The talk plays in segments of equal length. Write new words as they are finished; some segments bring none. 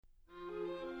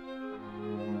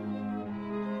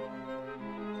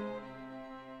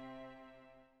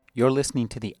You're listening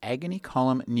to the Agony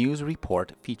Column News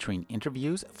Report featuring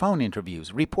interviews, phone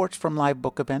interviews, reports from live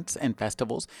book events and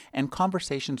festivals, and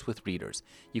conversations with readers.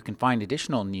 You can find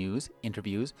additional news,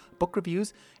 interviews, book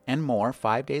reviews, and more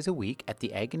 5 days a week at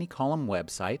the Agony Column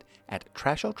website at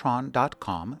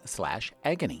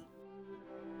trashotron.com/agony.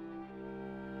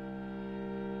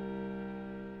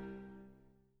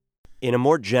 In a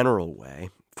more general way,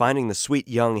 finding the sweet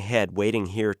young head waiting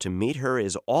here to meet her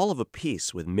is all of a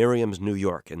piece with Miriam's New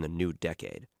York in the new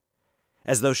decade.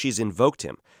 As though she's invoked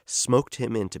him, smoked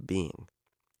him into being.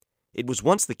 It was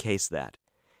once the case that,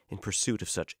 in pursuit of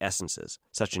such essences,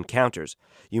 such encounters,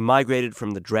 you migrated from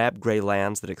the drab gray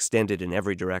lands that extended in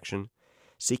every direction,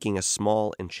 seeking a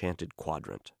small enchanted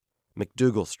quadrant.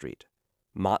 McDougal Street,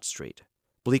 Mott Street,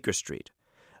 Bleecker Street,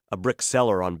 a brick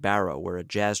cellar on Barrow where a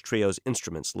jazz trio's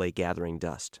instruments lay gathering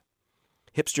dust.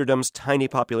 Hipsterdom's tiny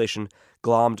population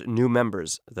glommed new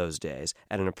members those days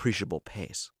at an appreciable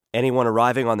pace. Anyone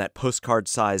arriving on that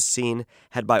postcard-sized scene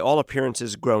had by all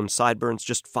appearances grown sideburns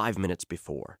just 5 minutes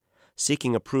before,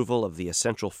 seeking approval of the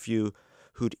essential few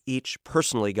who'd each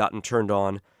personally gotten turned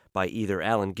on by either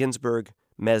Allen Ginsberg,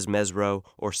 Mez Mesro,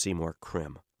 or Seymour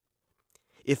Krim.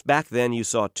 If back then you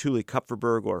saw Tule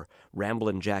Kupferberg or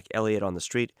Ramblin' Jack Elliott on the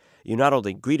street, you not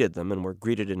only greeted them and were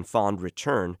greeted in fond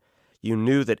return, you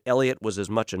knew that Elliott was as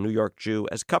much a New York Jew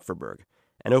as Kupferberg,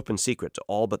 an open secret to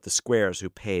all but the squares who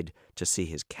paid to see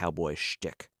his cowboy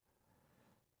shtick.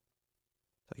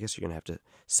 I guess you're going to have to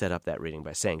set up that reading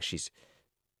by saying she's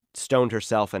stoned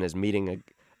herself and is meeting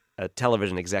a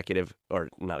television executive, or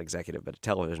not executive, but a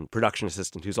television production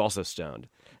assistant who's also stoned,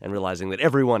 and realizing that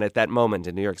everyone at that moment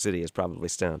in New York City is probably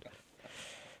stoned.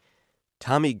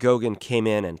 Tommy Goguen came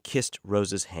in and kissed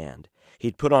Rose's hand.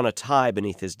 He'd put on a tie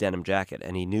beneath his denim jacket,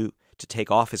 and he knew to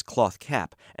take off his cloth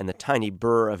cap, and the tiny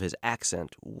burr of his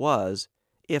accent was,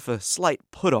 if a slight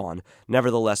put-on,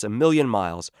 nevertheless a million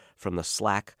miles from the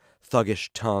slack, thuggish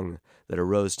tongue that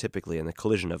arose typically in the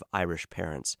collision of Irish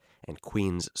parents and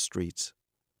Queens streets.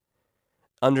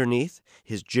 Underneath,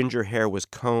 his ginger hair was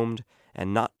combed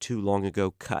and not too long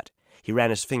ago cut. He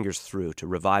ran his fingers through to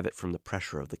revive it from the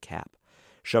pressure of the cap,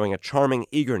 showing a charming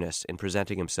eagerness in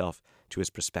presenting himself to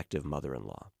his prospective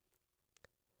mother-in-law.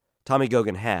 Tommy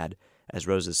Goguen had, as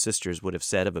Rose's sisters would have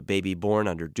said of a baby born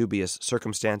under dubious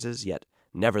circumstances, yet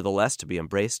nevertheless to be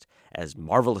embraced as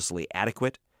marvelously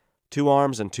adequate, 2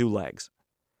 arms and 2 legs.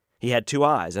 He had 2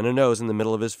 eyes and a nose in the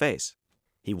middle of his face.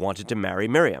 He wanted to marry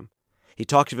Miriam. He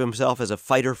talked of himself as a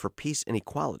fighter for peace and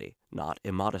equality, not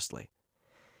immodestly.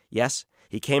 Yes,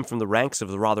 he came from the ranks of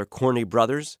the rather corny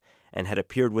brothers and had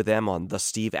appeared with them on The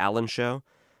Steve Allen Show,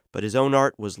 but his own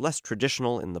art was less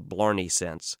traditional in the Blarney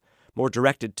sense, more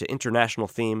directed to international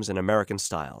themes and American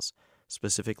styles,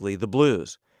 specifically the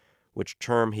blues, which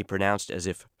term he pronounced as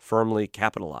if firmly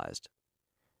capitalized.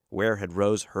 Where had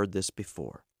Rose heard this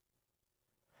before?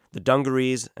 The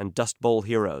Dungarees and Dust Bowl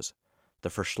heroes, the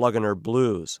Verschlungener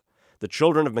blues, the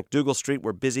children of McDougal Street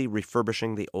were busy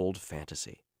refurbishing the old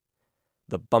fantasy.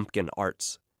 The bumpkin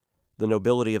arts, the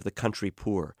nobility of the country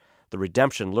poor, the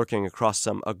redemption lurking across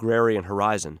some agrarian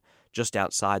horizon just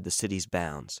outside the city's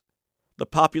bounds. The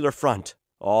Popular Front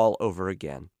all over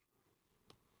again.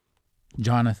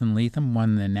 Jonathan Lethem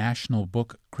won the National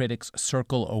Book Critics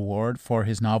Circle Award for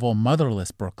his novel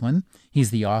Motherless Brooklyn. He's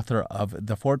the author of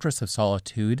The Fortress of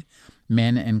Solitude,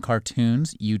 Men and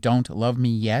Cartoons, You Don't Love Me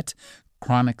Yet,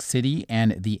 Chronic City,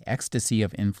 and The Ecstasy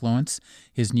of Influence.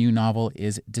 His new novel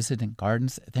is Dissident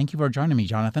Gardens. Thank you for joining me,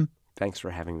 Jonathan. Thanks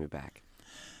for having me back.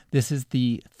 This is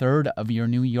the 3rd of your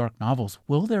New York novels.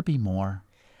 Will there be more?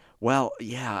 Well,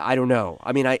 yeah, I don't know.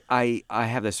 I mean, I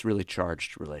have this really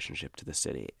charged relationship to the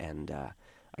city, and I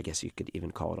guess you could even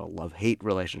call it a love-hate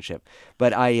relationship.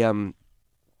 But I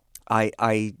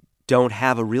don't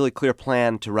have a really clear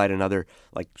plan to write another,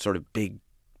 like, sort of big,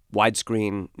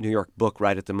 widescreen New York book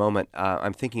right at the moment.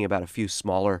 I'm thinking about a few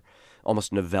smaller,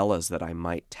 almost novellas that I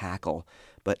might tackle.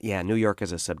 But yeah, New York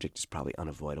as a subject is probably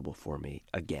unavoidable for me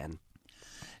again.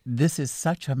 This is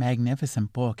such a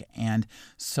magnificent book and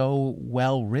so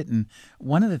well written.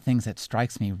 One of the things that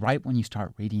strikes me right when you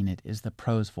start reading it is the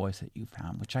prose voice that you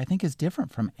found, which I think is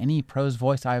different from any prose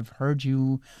voice I've heard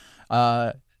you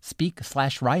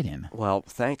speak/write in. Well,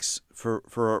 thanks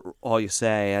for all you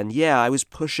say. And yeah, I was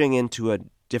pushing into a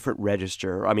different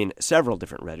register. I mean, several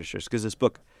different registers, because this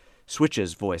book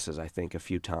switches voices, I think, a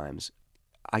few times.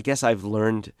 I guess I've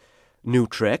learned new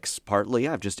tricks, partly.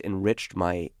 I've just enriched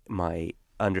my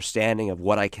understanding of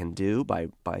what I can do by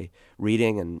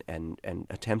reading and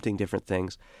attempting different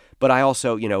things. But I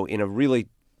also, in a really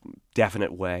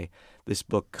definite way, this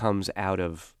book comes out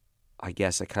of, I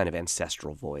guess, a kind of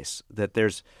ancestral voice, that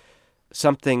there's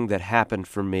something that happened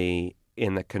for me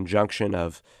in the conjunction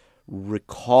of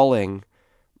recalling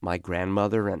my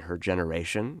grandmother and her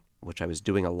generation, which I was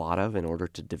doing a lot of in order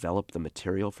to develop the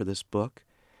material for this book.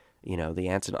 You know, the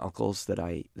aunts and uncles that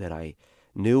I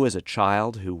knew as a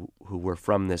child who were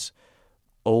from this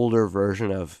older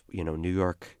version of, New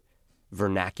York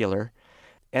vernacular,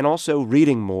 and also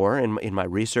reading more in my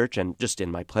research and just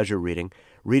in my pleasure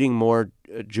reading more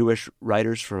Jewish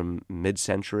writers from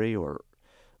mid-century or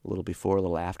a little before, a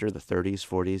little after, the 30s,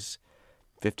 40s,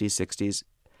 50s, 60s.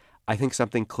 I think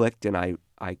something clicked, and I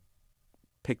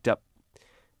picked up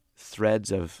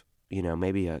threads of,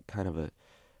 maybe a kind of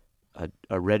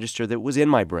a register that was in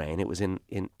my brain. It was in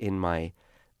my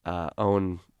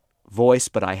own voice,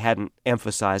 but I hadn't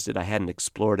emphasized it, I hadn't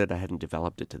explored it, I hadn't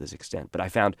developed it to this extent. But I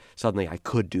found suddenly I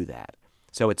could do that.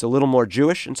 So it's a little more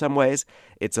Jewish in some ways.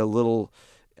 It's a little,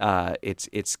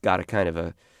 it's got a kind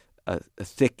of a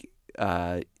thick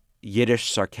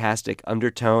Yiddish sarcastic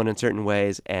undertone in certain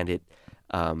ways, and it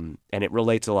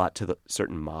relates a lot to the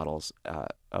certain models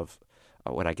of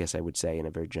what I guess I would say in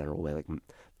a very general way, like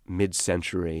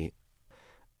mid-century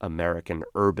American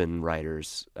urban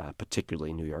writers,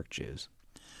 particularly New York Jews.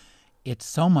 It's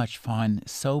so much fun,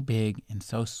 so big and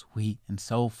so sweet and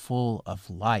so full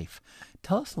of life.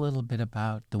 Tell us a little bit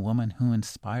about the woman who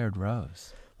inspired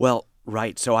Rose. Well,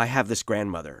 right. So I have this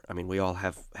grandmother. I mean, we all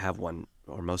have one,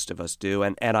 or most of us do.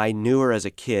 And I knew her as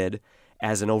a kid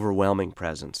as an overwhelming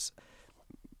presence.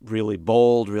 Really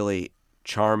bold, really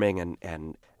charming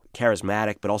and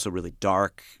charismatic, but also really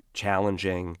dark,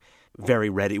 challenging,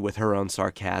 very ready with her own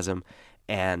sarcasm,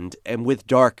 and with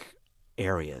dark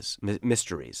areas,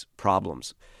 mysteries,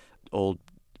 problems, old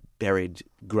buried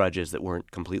grudges that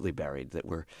weren't completely buried, that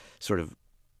were sort of,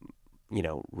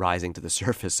 rising to the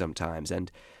surface sometimes.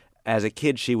 And as a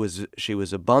kid, she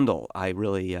was a bundle. I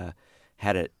really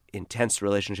had an intense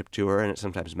relationship to her, and it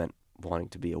sometimes meant wanting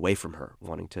to be away from her,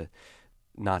 wanting to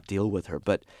not deal with her.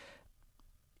 But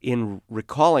in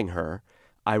recalling her,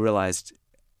 I realized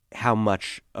how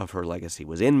much of her legacy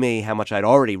was in me, how much I'd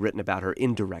already written about her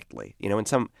indirectly. In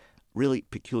some really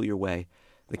peculiar way,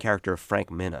 the character of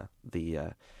Frank Minna,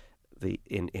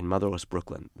 in Motherless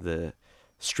Brooklyn, the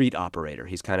street operator.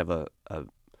 He's kind of a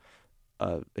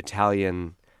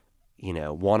Italian,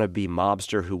 wannabe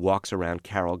mobster who walks around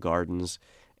Carroll Gardens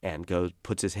and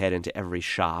puts his head into every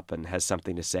shop and has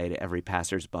something to say to every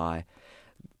passersby.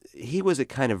 He was a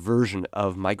kind of version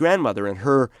of my grandmother and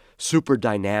her super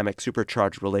dynamic,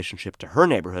 supercharged relationship to her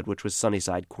neighborhood, which was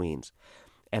Sunnyside, Queens.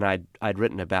 And I'd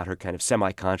written about her kind of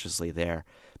semi-consciously there,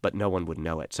 but no one would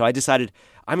know it. So I decided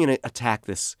I'm going to attack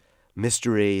this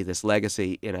mystery, this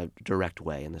legacy in a direct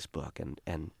way in this book,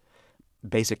 and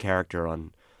base a character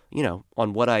on,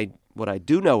 on what I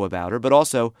do know about her, but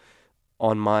also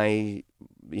on my,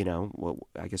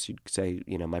 I guess you'd say,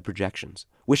 my projections,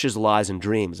 wishes, lies, and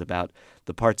dreams about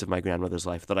the parts of my grandmother's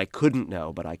life that I couldn't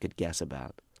know, but I could guess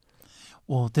about.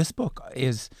 Well, this book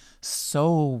is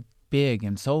so big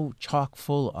and so chock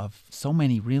full of so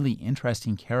many really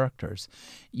interesting characters.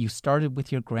 You started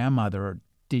with your grandmother.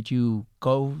 Did you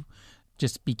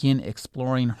just begin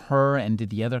exploring her, and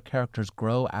did the other characters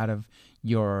grow out of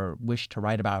your wish to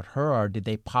write about her, or did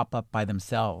they pop up by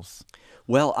themselves?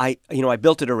 Well, I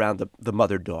built it around the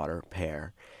mother-daughter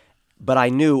pair, but I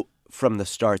knew from the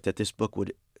start that this book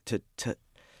would to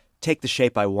take the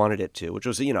shape I wanted it to, which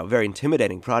was a very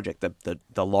intimidating project.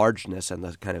 The largeness and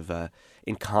the kind of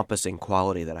encompassing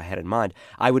quality that I had in mind.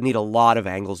 I would need a lot of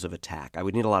angles of attack. I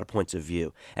would need a lot of points of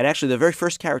view. And actually, the very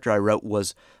first character I wrote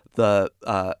was the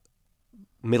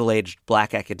middle-aged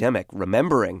black academic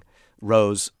remembering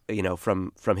Rose,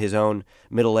 from his own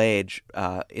middle age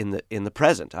in the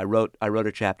present. I wrote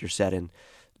a chapter set in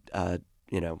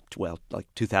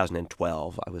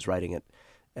 2012. I was writing it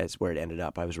as where it ended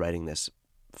up. I was writing this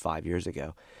 5 years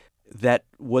ago. That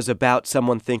was about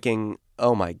someone thinking,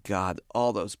 oh my God,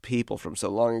 all those people from so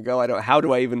long ago. How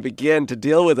do I even begin to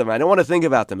deal with them? I don't want to think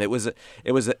about them. It was a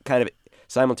kind of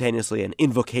simultaneously an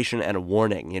invocation and a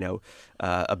warning.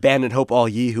 Abandon hope, all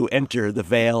ye who enter the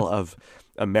veil of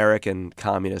American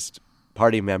Communist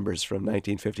Party members from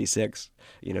 1956.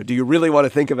 Do you really want to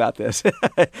think about this?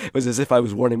 It was as if I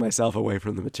was warning myself away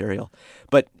from the material.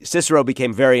 But Cicero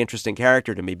became a very interesting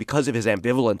character to me because of his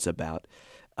ambivalence about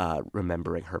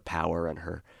remembering her power and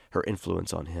her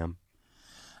influence on him.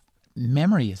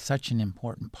 Memory is such an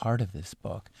important part of this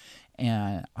book,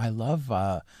 and I love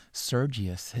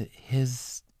Sergius,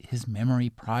 his memory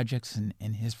projects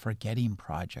and his forgetting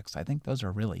projects. I think those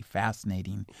are really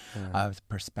fascinating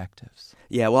perspectives.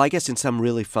 Yeah, well, I guess in some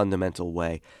really fundamental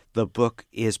way, the book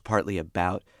is partly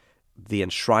about the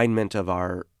enshrinement of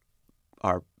our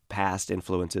past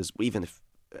influences, even if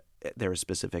they're as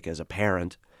specific as a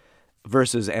parent,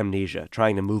 versus amnesia,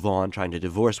 trying to move on, trying to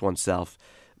divorce oneself,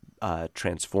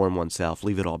 transform oneself,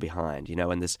 leave it all behind,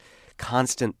 and this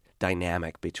constant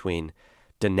dynamic between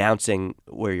denouncing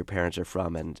where your parents are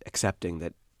from and accepting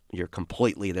that you're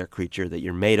completely their creature, that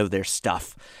you're made of their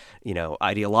stuff,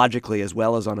 ideologically as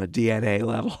well as on a DNA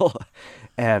level.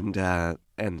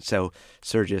 And so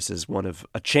Sergius is one of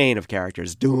a chain of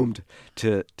characters doomed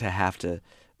to have to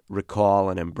recall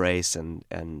and embrace and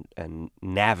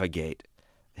navigate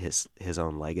his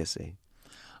own legacy.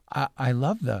 I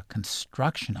love the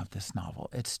construction of this novel.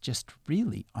 It's just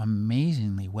really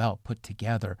amazingly well put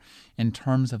together in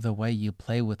terms of the way you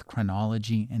play with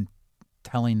chronology and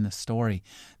telling the story.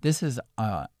 This is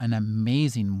an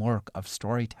amazing work of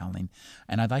storytelling,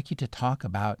 and I'd like you to talk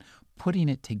about putting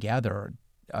it together,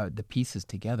 the pieces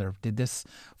together. Did this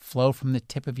flow from the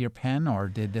tip of your pen,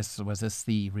 or was this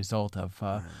the result of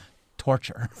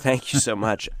torture? Thank you so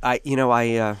much.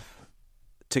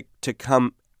 To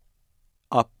come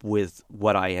up with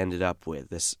what I ended up with,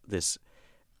 this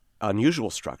unusual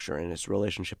structure and its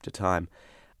relationship to time,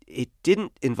 it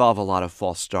didn't involve a lot of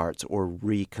false starts or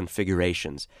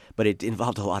reconfigurations, but it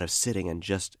involved a lot of sitting and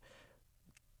just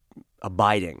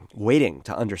abiding, waiting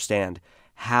to understand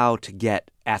how to get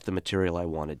at the material I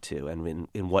wanted to, and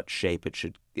in what shape it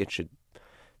should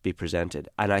be presented.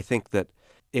 And I think that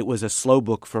it was a slow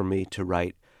book for me to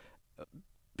write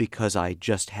because I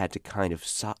just had to kind of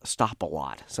stop a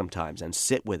lot sometimes and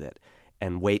sit with it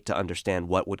and wait to understand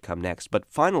what would come next. But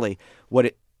finally,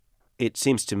 what it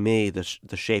seems to me, the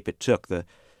shape it took, the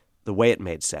way it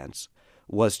made sense,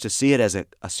 was to see it as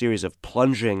a series of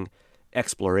plunging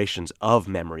explorations of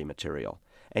memory material.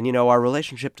 And, our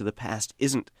relationship to the past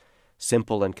isn't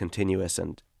simple and continuous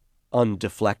and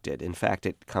undeflected. In fact,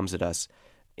 it comes at us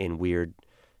in weird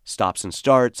stops and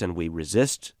starts, and we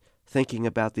resist thinking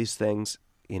about these things,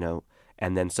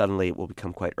 and then suddenly it will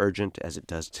become quite urgent, as it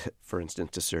does, for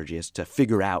instance, to Sergius, to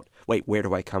figure out, wait, where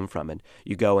do I come from? And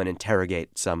you go and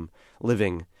interrogate some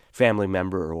living family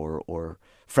member or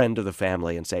friend of the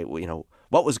family and say, well,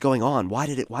 what was going on? Why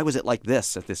was it like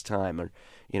this at this time? Or,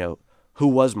 who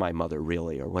was my mother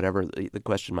really? Or whatever the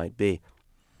question might be.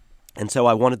 And so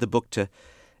I wanted the book to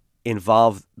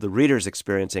involve the readers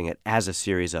experiencing it as a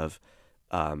series of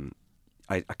a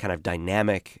kind of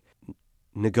dynamic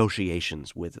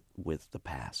negotiations with the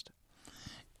past.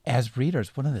 As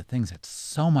readers, one of the things that's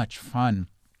so much fun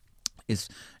is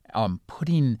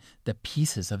putting the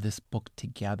pieces of this book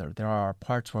together. There are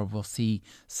parts where we'll see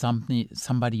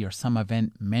somebody or some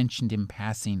event mentioned in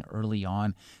passing early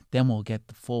on. Then we'll get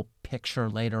the full picture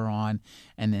later on,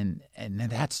 and then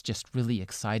that's just really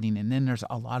exciting. And then there's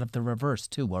a lot of the reverse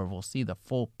too, where we'll see the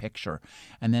full picture,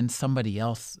 and then somebody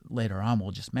else later on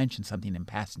will just mention something in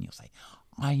passing. You'll say,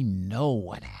 I know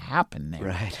what happened there.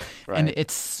 Right. And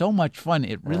it's so much fun.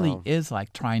 It really is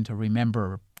like trying to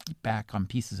remember back on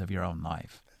pieces of your own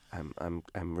life. I'm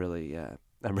really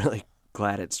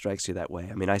glad it strikes you that way.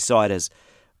 I mean, I saw it as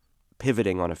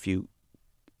pivoting on a few,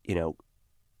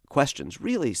 questions,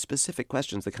 really specific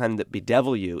questions, the kind that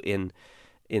bedevil you in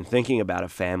thinking about a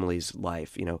family's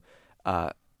life. In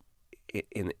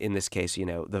this case,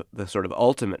 the sort of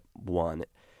ultimate one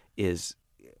is,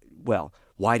 well,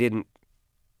 why didn't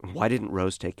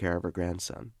Rose take care of her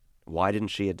grandson? Why didn't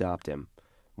she adopt him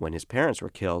when his parents were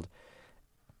killed?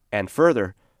 And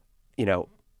further,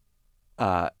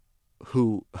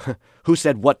 who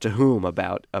said what to whom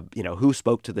about, who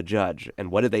spoke to the judge,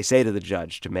 and what did they say to the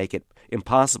judge to make it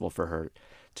impossible for her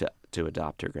to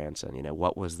adopt her grandson?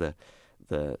 What was the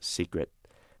secret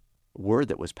word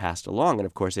that was passed along? And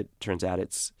of course, it turns out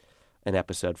it's an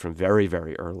episode from very,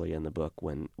 very early in the book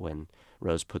when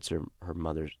Rose puts her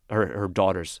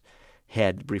daughter's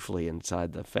head briefly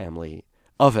inside the family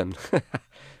oven.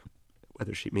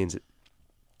 Whether she means it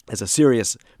as a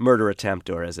serious murder attempt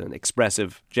or as an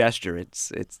expressive gesture,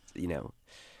 it's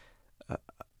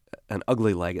an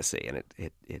ugly legacy, and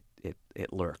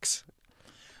it lurks.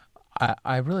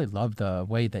 I really love the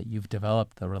way that you've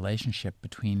developed the relationship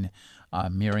between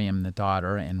Miriam, the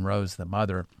daughter, and Rose, the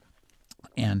mother,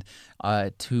 and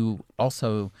to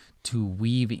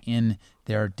weave in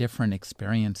their different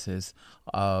experiences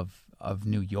of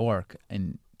New York.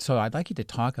 And so I'd like you to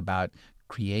talk about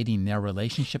creating their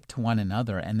relationship to one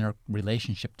another and their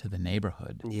relationship to the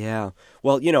neighborhood. Yeah.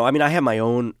 Well, I have my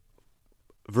own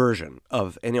version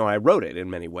of, and I wrote it in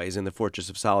many ways in The Fortress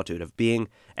of Solitude, of being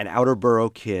an outer borough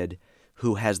kid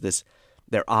who has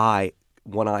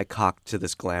one eye cocked to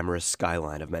this glamorous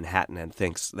skyline of Manhattan and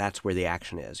thinks that's where the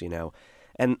action is,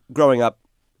 And growing up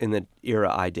in the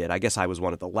era I did, I guess I was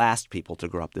one of the last people to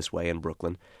grow up this way in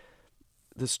Brooklyn.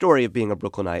 the story of being a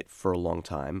Brooklynite for a long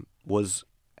time was,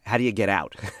 how do you get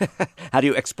out? How do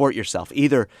you export yourself,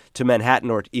 either to Manhattan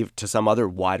or to some other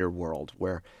wider world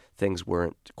where things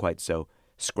weren't quite so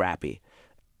scrappy?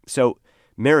 So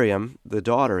Miriam, the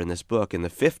daughter in this book in the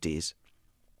 50s,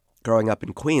 growing up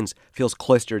in Queens, feels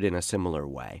cloistered in a similar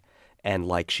way and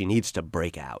like she needs to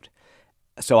break out.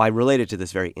 So I related to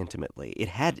this very intimately. It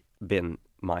had been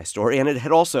my story, and it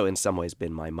had also in some ways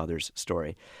been my mother's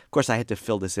story. Of course, I had to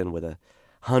fill this in with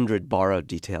 100 borrowed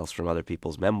details from other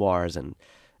people's memoirs and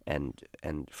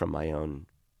from my own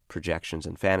projections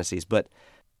and fantasies. But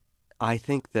I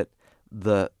think that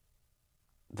the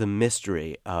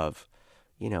mystery of,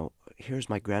 here's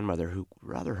my grandmother who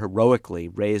rather heroically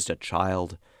raised a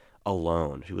child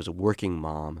alone. She was a working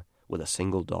mom with a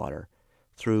single daughter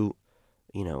through,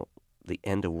 the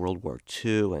end of World War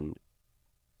II and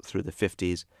through the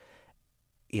 50s.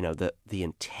 The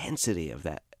intensity of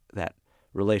that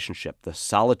relationship, the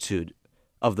solitude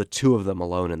of the two of them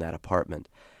alone in that apartment,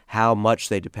 how much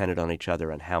they depended on each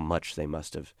other and how much they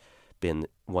must have been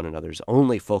one another's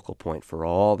only focal point for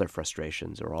all their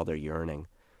frustrations or all their yearning.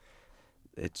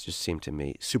 It just seemed to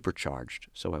me supercharged.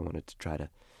 So I wanted to try to,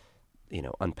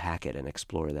 unpack it and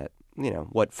explore that,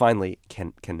 what finally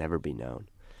can never be known.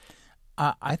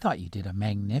 I thought you did a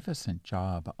magnificent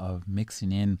job of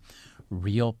mixing in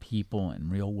real people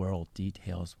and real world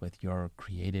details with your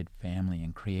created family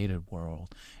and created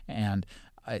world. And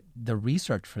the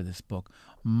research for this book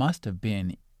must have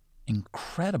been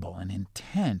incredible and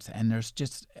intense. And there's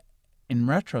just, in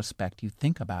retrospect, you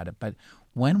think about it, but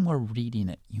when we're reading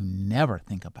it, you never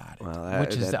think about it,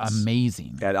 which is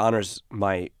amazing. That honors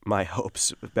my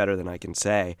hopes better than I can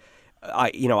say.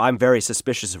 I'm very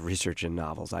suspicious of research in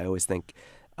novels. I always think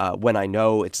when I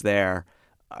know it's there,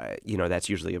 that's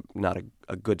usually not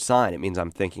a good sign. It means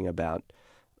I'm thinking about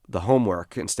the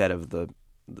homework instead of the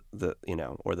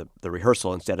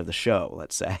rehearsal instead of the show,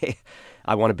 let's say.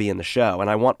 I want to be in the show,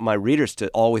 and I want my readers to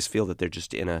always feel that they're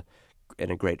just in a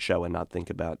great show and not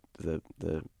think about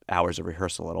the hours of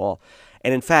rehearsal at all.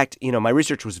 And in fact, my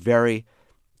research was very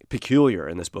peculiar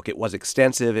in this book. It was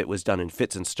extensive. It was done in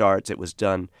fits and starts. It was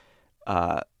done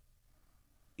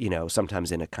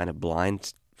sometimes in a kind of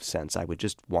blind sense. I would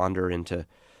just wander into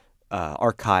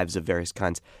archives of various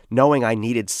kinds, knowing I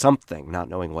needed something, not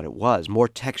knowing what it was, more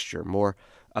texture, more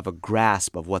of a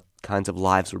grasp of what kinds of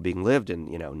lives were being lived in,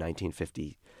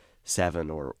 1957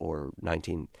 or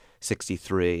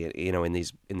 1963, in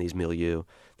these milieu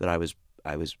that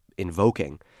I was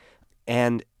invoking.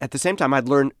 And at the same time, I'd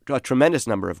learned a tremendous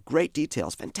number of great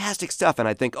details, fantastic stuff, and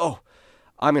I'd think,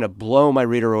 I'm going to blow my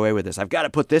reader away with this. I've got to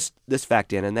put this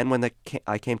fact in. And then when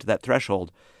I came to that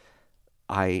threshold,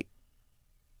 I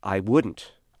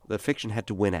wouldn't. The fiction had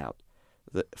to win out.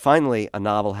 Finally, a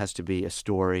novel has to be a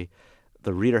story.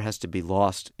 The reader has to be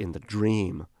lost in the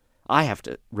dream. I have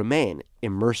to remain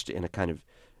immersed in a kind of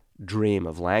dream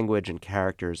of language and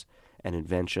characters and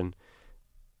invention.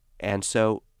 And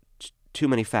so too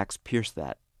many facts pierce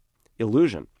that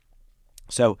illusion.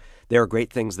 So there are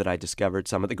great things that I discovered,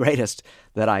 some of the greatest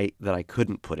that I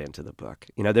couldn't put into the book.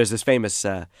 There's this famous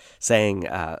saying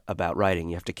about writing: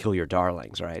 you have to kill your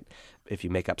darlings, right? If you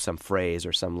make up some phrase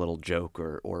or some little joke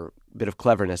or bit of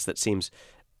cleverness that seems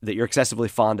that you're excessively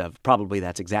fond of, probably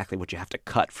that's exactly what you have to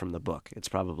cut from the book. It's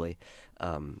probably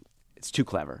it's too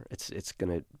clever. It's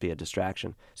going to be a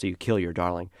distraction. So you kill your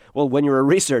darling. Well, when you're a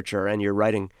researcher and you're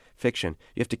writing fiction,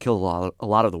 you have to kill a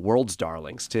lot of the world's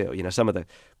darlings too. Some of the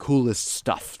coolest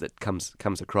stuff that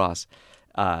comes across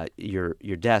your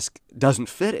desk doesn't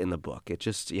fit in the book. It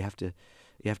just you have to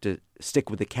stick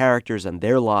with the characters and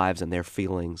their lives and their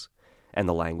feelings and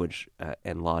the language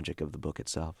and logic of the book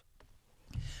itself.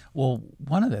 Well,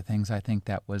 one of the things I think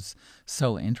that was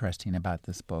so interesting about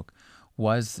this book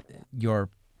was your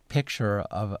picture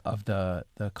of the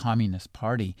Communist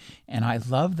Party. And I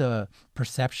love the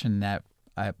perception that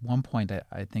at one point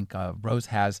I think Rose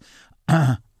has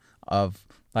of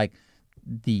like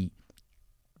the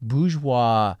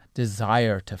bourgeois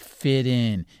desire to fit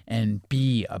in and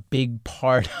be a big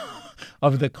part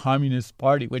of the Communist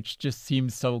Party, which just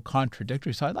seems so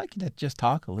contradictory. So I'd like you to just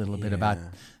talk a little bit about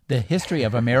the history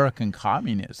of American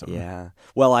communism. Yeah.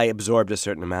 Well, I absorbed a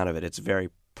certain amount of it. It's very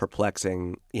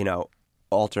perplexing,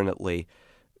 alternately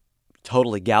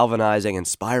totally galvanizing,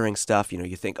 inspiring stuff.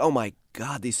 You think, oh my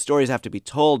God, these stories have to be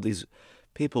told. These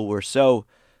people were so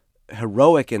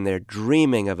heroic in their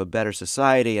dreaming of a better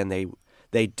society, and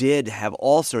they did have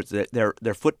all sorts of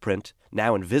their footprint,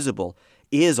 now invisible,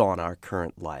 is on our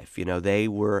current life. They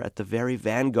were at the very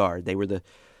vanguard. They were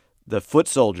the foot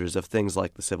soldiers of things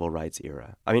like the civil rights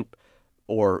era. I mean,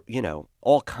 or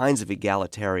all kinds of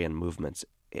egalitarian movements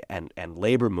and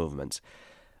labor movements,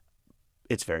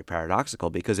 it's very paradoxical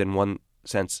because in one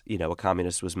sense, a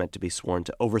communist was meant to be sworn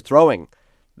to overthrowing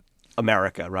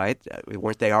America, right?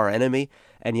 Weren't they our enemy?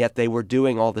 And yet they were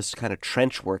doing all this kind of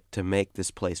trench work to make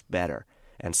this place better,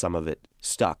 and some of it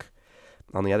stuck.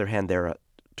 On the other hand, they're a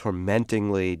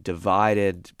tormentingly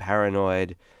divided,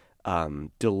 paranoid,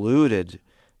 deluded,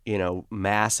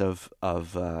 mass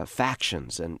of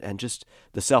factions, and just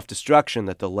the self-destruction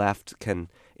that the left can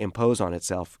impose on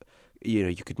itself.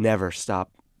 You could never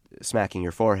stop smacking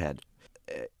your forehead.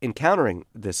 Encountering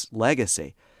this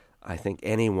legacy, I think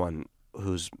anyone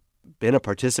who's been a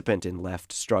participant in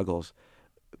left struggles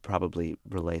probably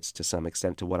relates to some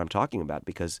extent to what I'm talking about,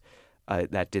 because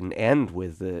that didn't end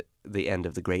with the end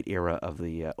of the great era of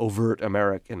the overt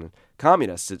American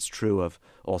communists. It's true of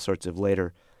all sorts of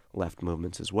later left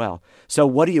movements as well. So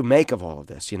what do you make of all of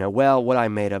this? Well, what I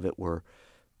made of it were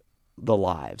the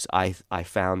lives. I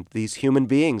found these human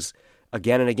beings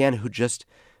again and again who just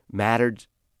mattered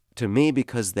to me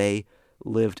because they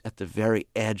lived at the very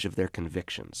edge of their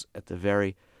convictions, at the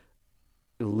very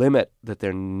limit that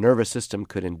their nervous system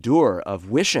could endure of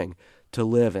wishing to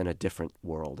live in a different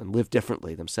world and live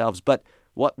differently themselves. But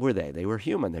what were they? They were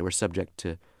human. They were subject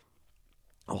to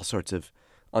all sorts of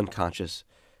unconscious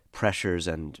pressures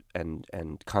and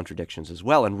contradictions as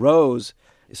well. And Rose,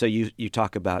 so you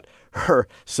talk about her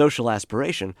social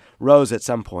aspiration. Rose, at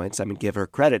some points, give her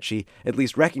credit, she at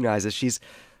least recognizes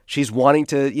she's wanting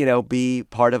to, be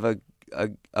part of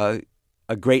a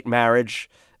great marriage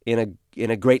in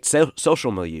a great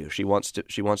social milieu. She wants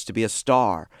to be a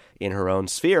star in her own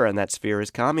sphere, and that sphere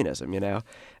is communism.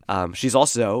 She's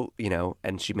also,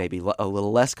 and she may be a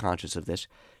little less conscious of this,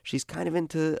 she's kind of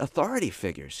into authority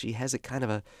figures. She has a kind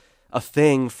of a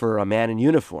thing for a man in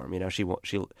uniform.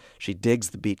 She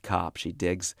digs the beat cop. She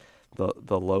digs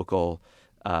the local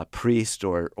priest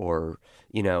or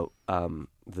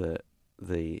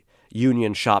the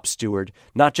union shop steward,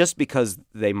 not just because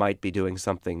they might be doing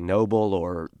something noble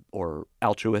or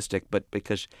altruistic, but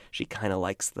because she kind of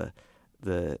likes the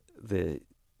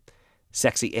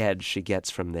sexy edge she gets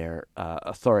from their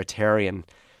authoritarian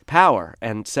power.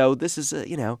 And so this is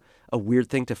a weird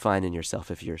thing to find in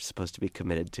yourself if you're supposed to be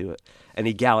committed to an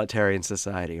egalitarian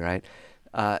society, right?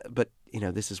 But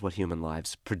this is what human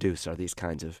lives produce, are these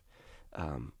kinds of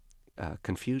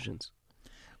confusions.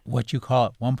 What you call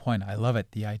at one point, I love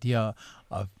it, the idea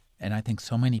of, and I think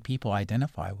so many people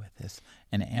identify with this,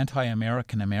 an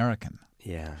anti-American American.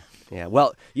 Yeah.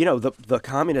 Well, the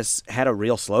communists had a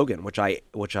real slogan, which I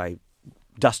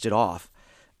dusted off.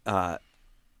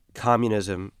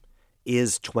 Communism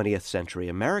is 20th century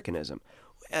Americanism.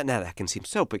 And now that can seem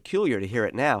so peculiar to hear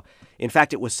it now. In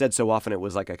fact, it was said so often it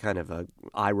was like a kind of a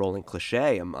eye-rolling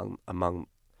cliche among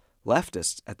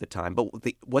leftists at the time. But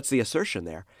what's the assertion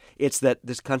there? It's that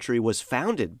this country was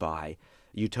founded by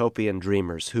utopian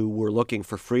dreamers who were looking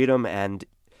for freedom and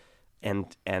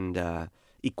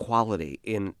equality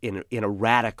in a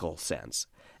radical sense,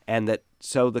 and that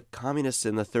so the communists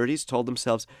in the 30s told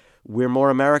themselves, we're more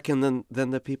American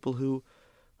than the people who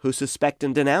suspect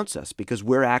and denounce us, because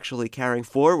we're actually carrying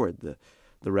forward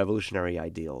the revolutionary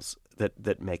ideals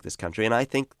that make this country. And I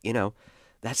think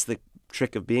that's the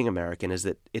trick of being American, is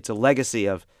that it's a legacy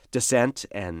of dissent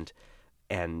and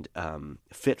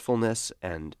fitfulness,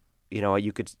 and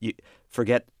you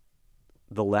forget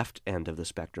the left end of the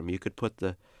spectrum. You could put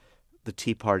the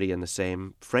Tea Party in the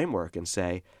same framework and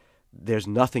say there's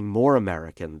nothing more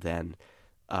American than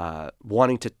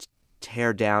wanting to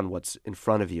tear down what's in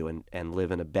front of you and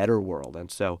live in a better world. And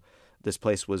so this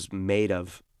place was made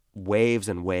of waves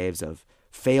and waves of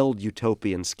failed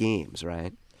utopian schemes,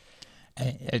 right?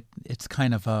 It's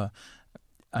kind of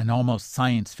an almost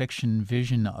science fiction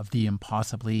vision of the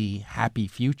impossibly happy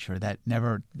future that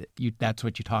never. That's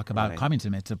what you talk about, right.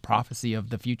 Communism. It's a prophecy of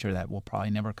the future that will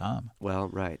probably never come. Well,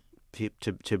 right.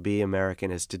 To be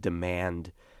American is to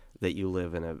demand that you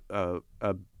live in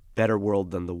a better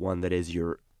world than the one that is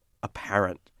your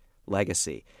apparent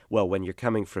legacy. Well, when you're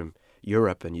coming from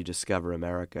Europe and you discover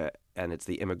America and it's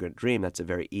the immigrant dream, that's a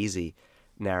very easy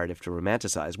narrative to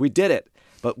romanticize. We did it.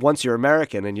 But once you're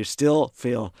American and you still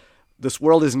feel this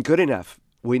world isn't good enough,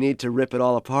 we need to rip it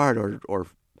all apart or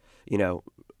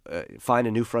find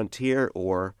a new frontier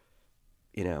or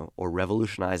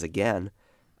revolutionize again,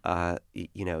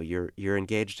 you're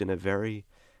engaged in a very,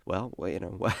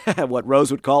 what Rose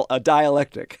would call a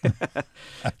dialectic.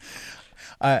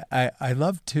 I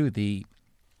love too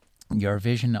your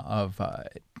vision of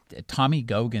Tommy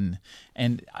Goguen,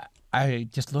 and I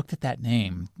just looked at that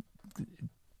name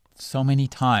so many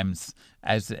times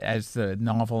as the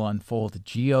novel unfolded.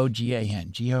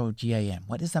 G-O-G-A-N.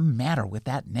 What is the matter with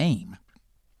that name?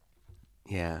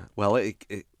 Yeah. Well,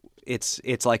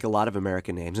 it's like a lot of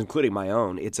American names, including my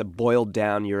own. It's a boiled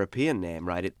down European name,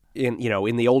 right? In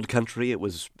the old country, it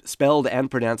was spelled and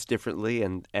pronounced differently,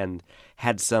 and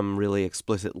had some really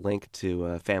explicit link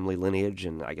to family lineage.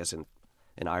 And I guess in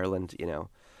Ireland,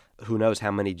 who knows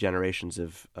how many generations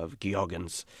of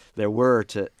Geoghans there were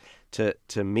to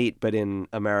meet. But in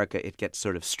America, it gets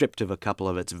sort of stripped of a couple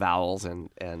of its vowels, and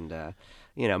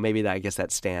maybe I guess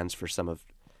that stands for some of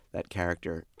that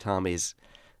character Tommy's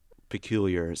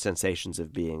peculiar sensations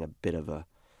of being a bit of a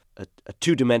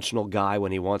two-dimensional guy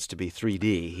when he wants to be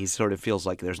 3D. He sort of feels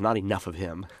like there's not enough of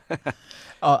him.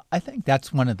 I think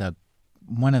that's one of the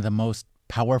most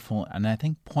powerful and I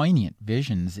think poignant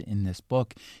visions in this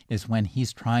book is when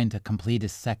he's trying to complete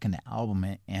his second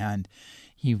album and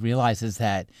he realizes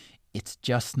that it's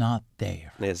just not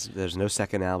there. There's no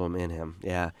second album in him.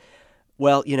 Yeah.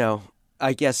 Well,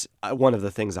 I guess one of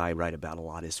the things I write about a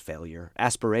lot is failure,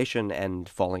 aspiration and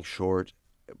falling short,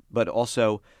 but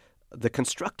also the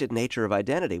constructed nature of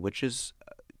identity, which is,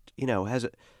 has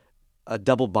a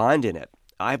double bind in it.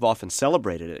 I've often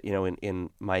celebrated it, in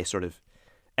my sort of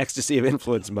ecstasy of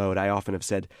influence mode. I often have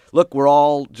said, look, we're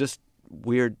all just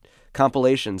weird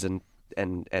compilations and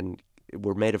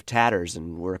we're made of tatters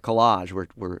and we're a collage. We're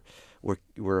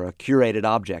a curated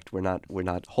object. We're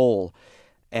not whole.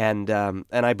 And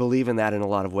I believe in that in a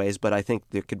lot of ways, but I think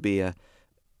there could be and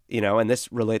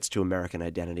this relates to American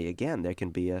identity again. There can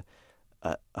be a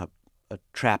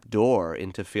trap door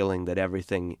into feeling that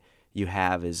everything you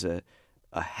have is a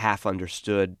half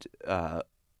understood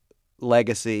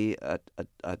legacy, a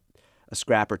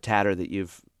scrap or tatter that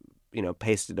you've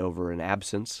pasted over an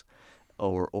absence,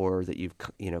 or that you've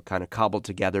kind of cobbled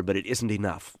together, but it isn't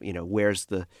enough. Where's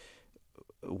the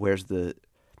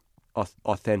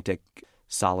authentic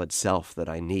solid self that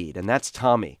I need? And that's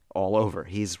Tommy all over.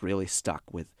 He's really stuck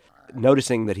with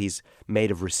noticing that he's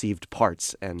made of received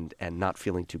parts and not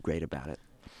feeling too great about it.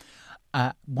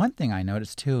 One thing I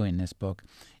noticed too in this book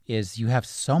is you have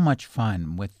so much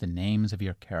fun with the names of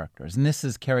your characters. And this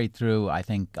is carried through, I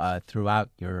think, throughout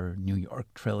your New York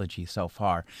trilogy so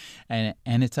far. And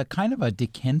it's a kind of a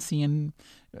Dickensian,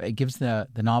 it gives the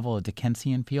novel a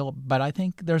Dickensian feel, but I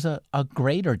think there's a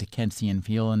greater Dickensian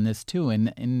feel in this too.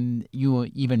 And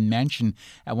you even mention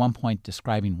at one point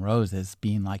describing Rose as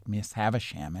being like Miss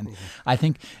Havisham. And I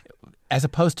think as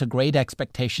opposed to Great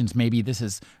Expectations, maybe this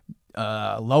is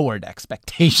Lowered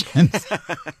Expectations.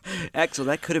 Excellent.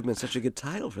 That could have been such a good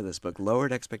title for this book,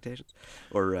 Lowered Expectations.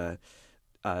 Or,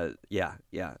 Gutter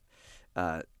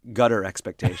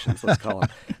Expectations, let's call them.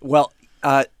 Well,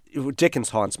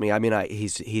 Dickens haunts me. I mean,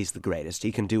 he's the greatest.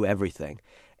 He can do everything.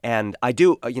 And I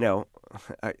do, it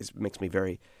makes me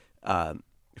very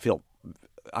feel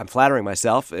I'm flattering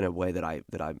myself in a way that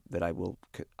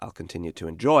I'll continue to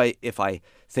enjoy if I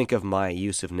think of my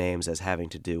use of names as having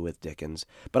to do with Dickens.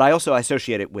 But I also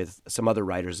associate it with some other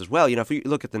writers as well. If you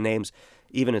look at the names,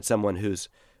 even in someone who's,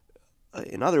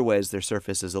 in other ways, their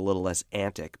surface is a little less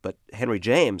antic. But Henry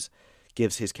James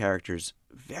gives his characters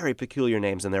very peculiar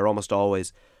names, and they're almost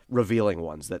always revealing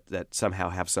ones that somehow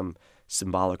have some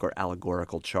symbolic or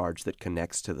allegorical charge that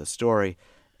connects to the story.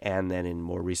 And then in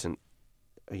more recent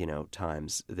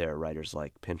times, there are writers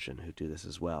like Pynchon who do this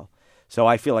as well. So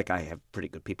I feel like I have pretty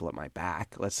good people at my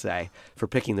back, let's say, for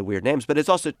picking the weird names. But it's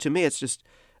also, to me, it's just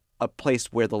a place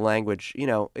where the language,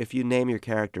 if you name your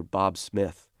character Bob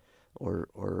Smith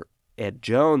or Ed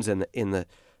Jones in the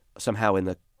somehow in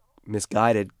the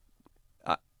misguided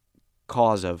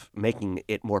cause of making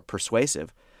it more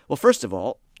persuasive. Well, first of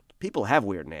all, people have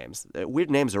weird names.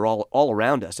 Weird names are all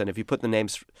around us. And if you put the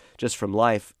names just from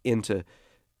life into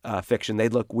fiction, they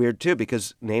look weird too,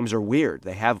 because names are weird.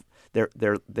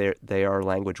 They are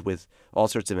language with all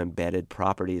sorts of embedded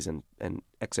properties and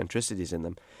eccentricities in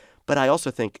them. But I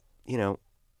also think,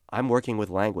 I'm working with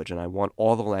language, and I want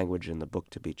all the language in the book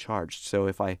to be charged. So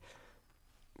if I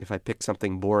pick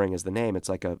something boring as the name, it's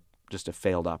like just a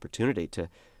failed opportunity to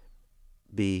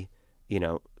be,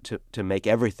 to make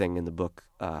everything in the book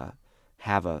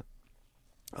have a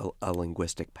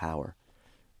linguistic power.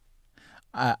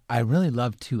 I really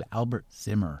love, too, Albert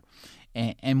Zimmer.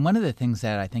 And one of the things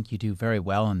that I think you do very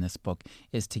well in this book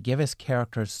is to give us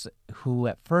characters who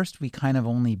at first we kind of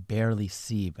only barely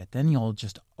see, but then you'll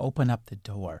just open up the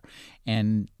door.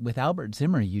 And with Albert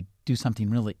Zimmer, you do something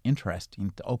really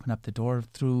interesting to open up the door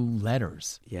through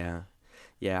letters. Yeah.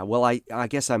 Well, I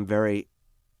guess I'm very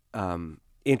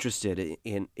interested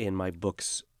in my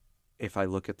books, if I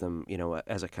look at them,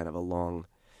 as a kind of a long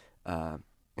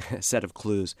set of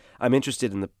clues. I'm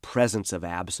interested in the presence of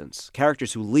absence.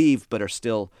 Characters who leave but are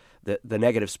still The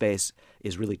negative space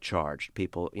is really charged.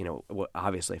 People,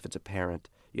 obviously, if it's a parent,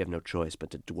 you have no choice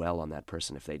but to dwell on that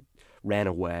person. If they ran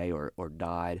away or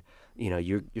died,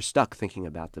 you're stuck thinking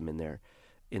about them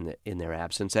in their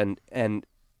absence, and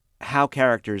how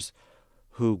characters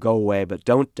who go away but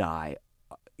don't die,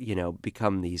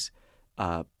 become these,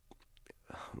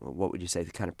 what would you say,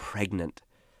 the kind of pregnant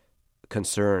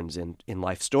concerns in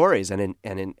life stories, and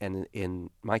in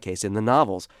my case, in the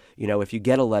novels. If you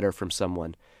get a letter from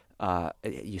someone,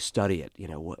 you study it.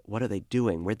 What are they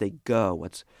doing? Where'd they go?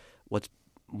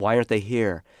 Why aren't they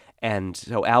here? And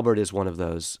so Albert is one of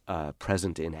those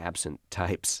present in absent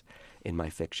types in my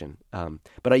fiction.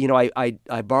 But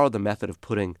I borrowed the method of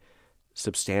putting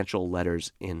substantial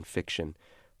letters in fiction.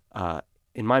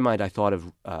 In my mind, I thought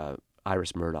of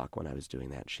Iris Murdoch when I was doing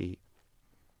that. She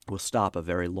will stop a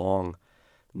very long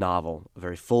novel, a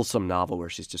very fulsome novel where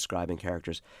she's describing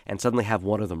characters, and suddenly have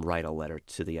one of them write a letter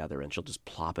to the other, and she'll just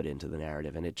plop it into the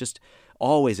narrative. And it just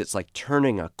always, it's like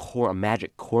turning a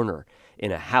magic corner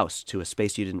in a house to a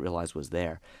space you didn't realize was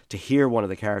there. To hear one of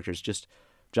the characters just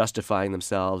justifying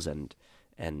themselves and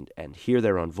hear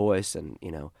their own voice, and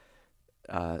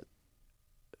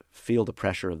feel the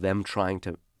pressure of them trying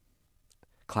to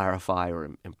clarify or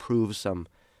improve some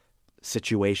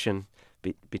situation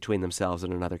between themselves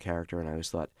and another character. And I always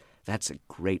thought, that's a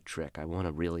great trick. I want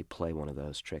to really play one of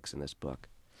those tricks in this book.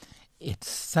 It's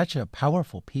such a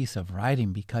powerful piece of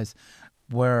writing, because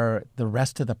where the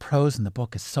rest of the prose in the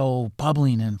book is so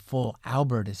bubbling and full,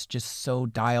 Albert is just so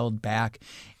dialed back,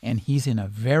 and he's in a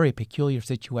very peculiar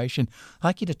situation. I'd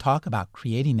like you to talk about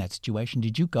creating that situation.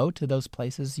 Did you go to those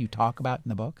places you talk about in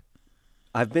the book?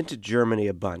 I've been to Germany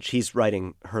a bunch. He's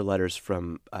writing her letters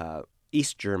from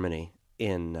East Germany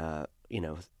in the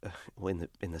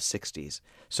 60s.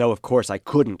 So of course I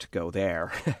couldn't go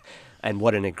there. And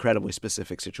what an incredibly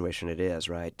specific situation it is,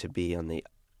 right? To be on the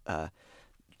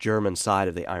German side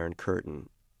of the Iron Curtain,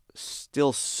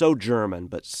 still so German,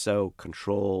 but so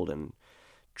controlled and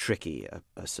tricky,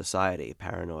 a society,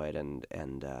 paranoid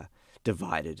and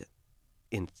divided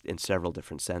in several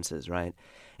different senses, right?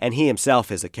 And he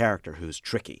himself is a character who's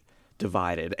tricky,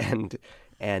 divided, and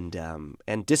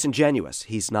disingenuous.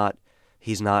 He's not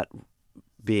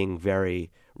being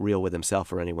very real with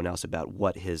himself or anyone else about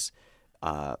what his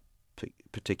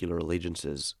particular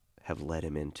allegiances have led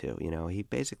him into. He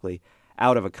basically,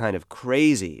 out of a kind of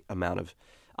crazy amount of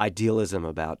idealism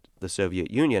about the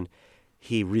Soviet Union,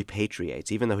 he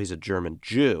repatriates. Even though he's a German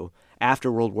Jew,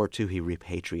 after World War II, he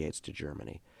repatriates to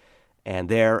Germany. And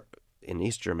there, in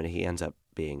East Germany, he ends up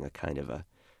being a kind of a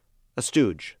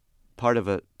stooge, part of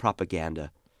a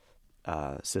propaganda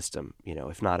system.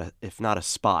 If not a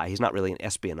spy. He's not really an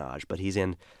espionage, but he's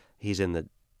in the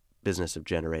business of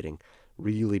generating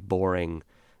really boring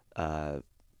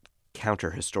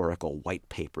counter-historical white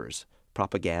papers,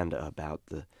 propaganda about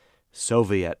the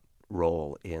Soviet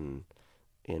role in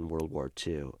World War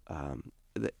II.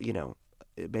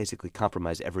 It basically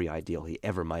compromised every ideal he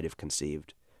ever might have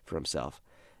conceived for himself.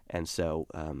 And so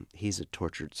he's a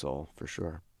tortured soul for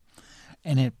sure.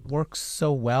 And it works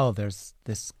so well. There's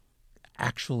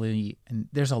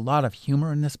a lot of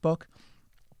humor in this book.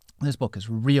 This book is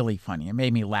really funny. It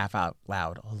made me laugh out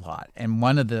loud a lot. And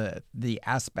one of the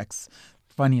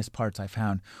funniest parts I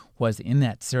found was in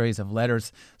that series of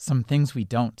letters, some things we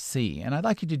don't see. And I'd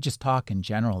like you to just talk in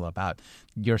general about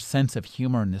your sense of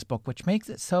humor in this book, which makes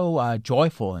it so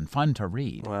joyful and fun to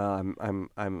read. Well,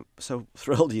 I'm so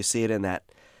thrilled you see it in that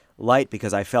light,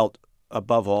 because I felt,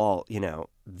 above all,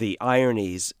 the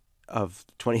ironies of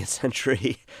 20th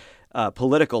century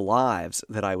political lives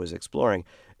that I was exploring.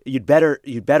 You'd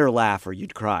better laugh or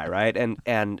you'd cry, right?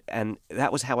 And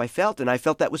that was how I felt, and I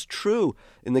felt that was true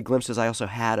in the glimpses I also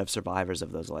had of survivors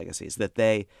of those legacies. That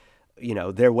they,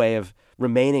 their way of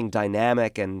remaining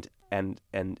dynamic and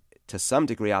to some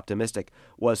degree optimistic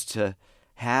was to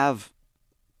have,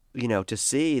 to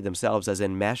see themselves as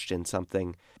enmeshed in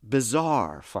something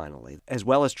bizarre, finally, as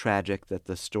well as tragic. That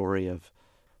the story of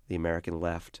the American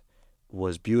left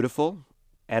was beautiful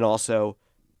and also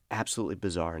absolutely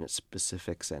bizarre in its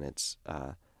specifics and its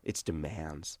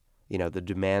demands. The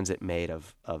demands it made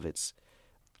of its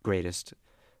greatest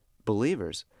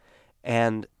believers.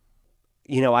 And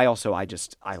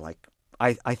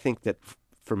I think that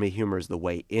for me, humor is the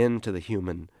way into the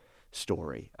human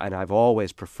story. And I've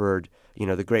always preferred,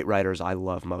 the great writers I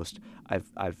love most,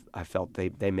 I've felt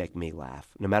they make me laugh.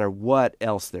 No matter what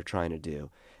else they're trying to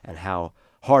do and how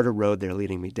hard a road they're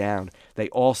leading me down, they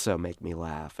also make me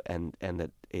laugh, and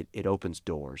that it opens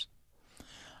doors.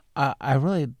 I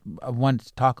really wanted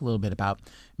to talk a little bit about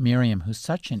Miriam, who's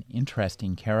such an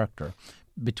interesting character,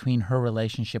 between her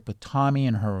relationship with Tommy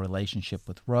and her relationship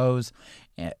with Rose.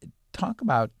 Talk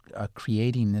about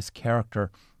creating this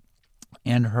character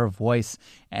and her voice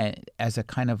as a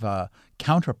kind of a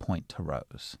counterpoint to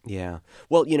Rose. Yeah.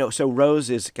 Well, so Rose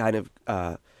is kind of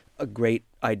a great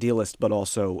idealist, but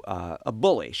also a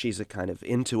bully. She's a kind of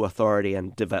into authority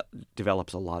and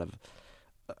develops a lot of,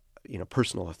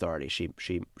 personal authority.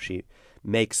 She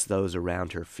makes those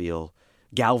around her feel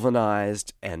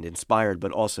galvanized and inspired,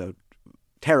 but also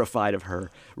terrified of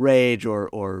her rage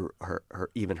or her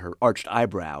even her arched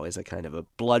eyebrow is a kind of a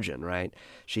bludgeon, right?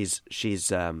 She's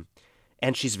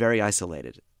and she's very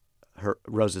isolated.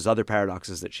 Rose's other paradox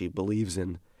is that she believes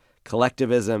in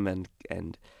collectivism and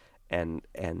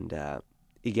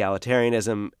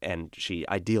egalitarianism, and she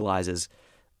idealizes,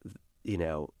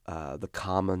 the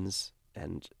commons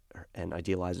and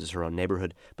idealizes her own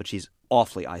neighborhood. But she's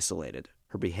awfully isolated.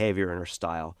 Her behavior and her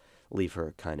style leave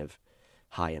her kind of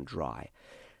high and dry.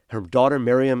 Her daughter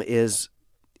Miriam is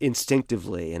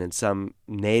instinctively and in some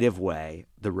native way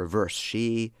the reverse.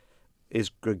 She is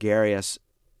gregarious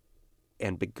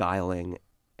and beguiling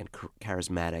and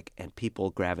charismatic, and people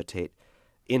gravitate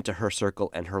into her circle,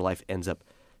 and her life ends up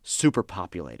super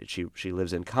populated. She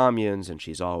lives in communes, and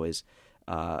she's always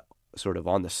sort of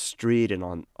on the street and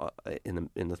on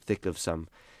in the thick of some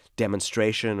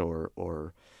demonstration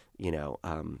or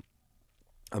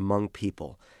among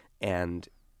people, and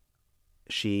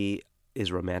she is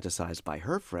romanticized by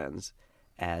her friends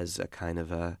as a kind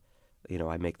of a,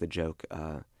 I make the joke,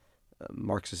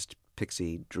 Marxist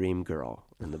pixie dream girl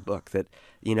in the book, that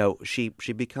she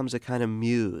becomes a kind of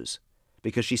muse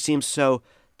because she seems so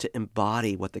to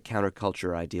embody what the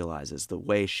counterculture idealizes, the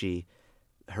way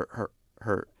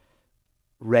her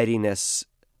readiness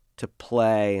to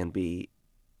play and be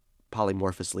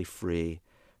polymorphously free,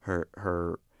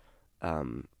 her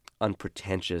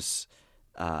unpretentious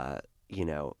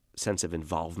sense of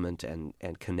involvement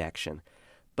and connection.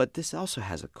 But this also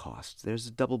has a cost. There's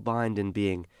a double bind in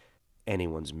being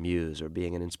anyone's muse or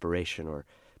being an inspiration or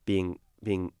being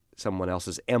someone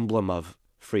else's emblem of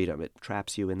freedom. It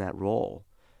traps you in that role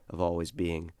of always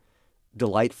being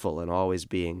delightful and always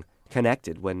being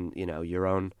connected when, your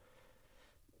own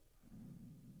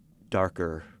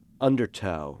darker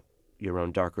undertow, your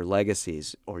own darker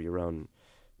legacies, or your own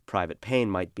private pain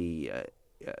might be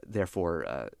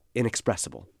therefore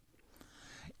inexpressible.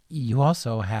 You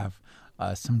also have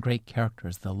some great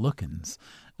characters, the Lookins.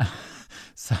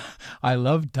 So I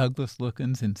love Douglas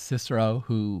Lookins in Cicero,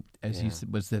 who, as you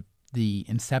said, was the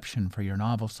inception for your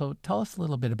novel. So tell us a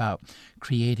little bit about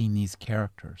creating these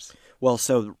characters. Well,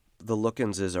 so the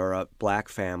Lookinses are a black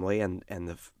family, and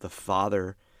the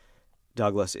father,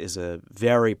 Douglas, is a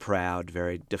very proud,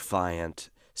 very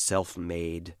defiant,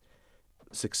 self-made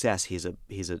success. He's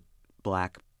a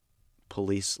black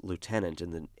police lieutenant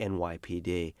in the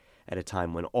NYPD at a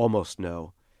time when almost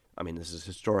no, this is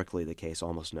historically the case,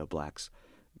 almost no blacks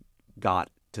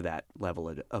got to that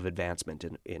level of advancement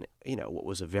in what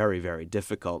was a very, very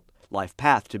difficult life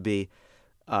path to be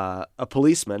a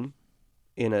policeman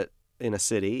in a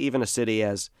city, even a city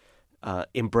as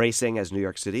embracing as New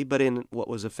York City, but in what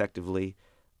was effectively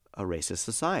a racist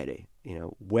society.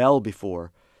 Well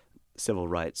before civil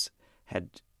rights had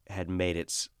made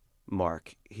its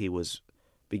mark, he was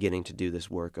beginning to do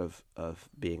this work of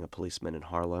being a policeman in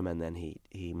Harlem, and then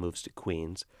he moves to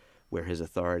Queens, where his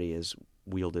authority is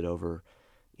wielded over,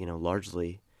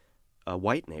 largely a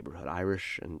white neighborhood,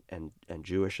 Irish and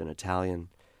Jewish and Italian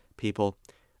people.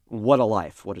 What a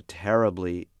life! What a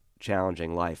terribly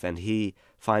challenging life, and he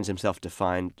finds himself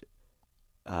defined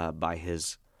by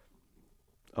his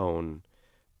own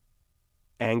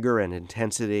anger and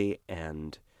intensity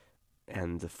and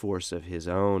the force of his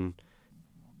own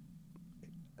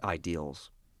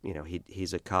ideals.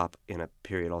 He's a cop in a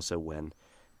period also when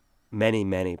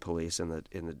many police in the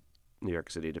New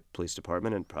York City Police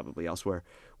Department and probably elsewhere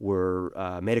were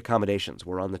made accommodations.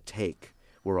 Were on the take.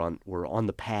 Were on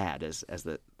the pad, as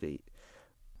the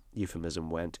euphemism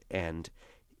went, and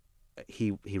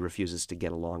he refuses to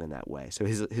get along in that way. So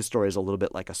his story is a little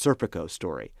bit like a Serpico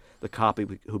story, the cop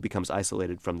who becomes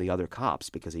isolated from the other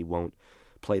cops because he won't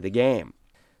play the game.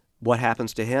 What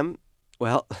happens to him?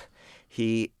 Well,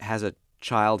 he has a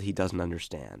child he doesn't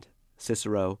understand.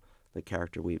 Cicero, the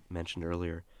character we mentioned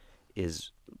earlier,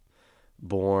 is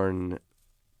born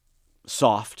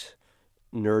soft,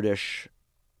 nerdish,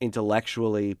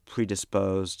 intellectually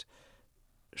predisposed,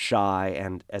 shy,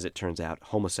 and, as it turns out,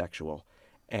 homosexual.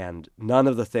 And none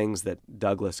of the things that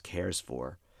Douglas cares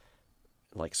for,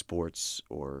 like sports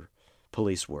or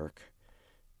police work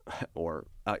or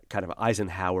kind of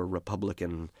Eisenhower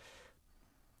Republican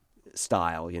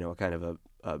style, kind of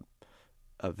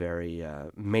a very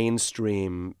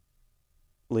mainstream,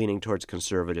 leaning towards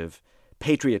conservative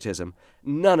patriotism.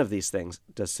 None of these things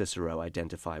does Cicero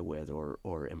identify with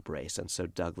or embrace. And so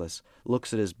Douglas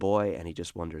looks at his boy and he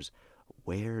just wonders,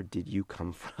 where did you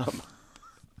come from?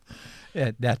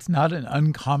 That's not an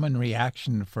uncommon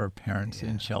reaction for parents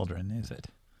and children, is it?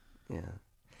 Yeah.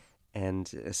 And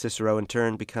Cicero, in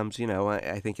turn, becomes,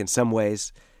 I think in some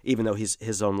ways, even though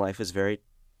his own life is very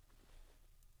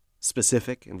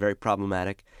specific and very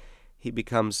problematic, he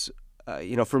becomes,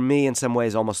 for me, in some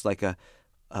ways, almost like an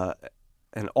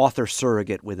author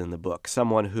surrogate within the book,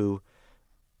 someone who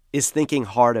is thinking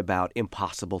hard about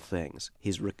impossible things.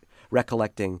 He's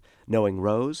recollecting knowing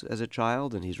Rose as a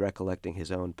child, and he's recollecting his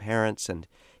own parents, and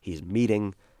he's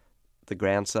meeting the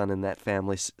grandson in that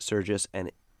family, Sergius,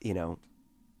 and,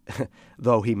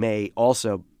 though he may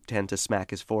also tend to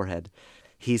smack his forehead,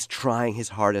 he's trying his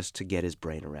hardest to get his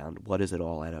brain around what does it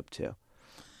all add up to.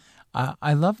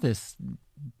 I love this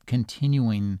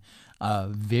continuing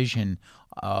vision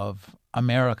of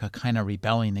America kind of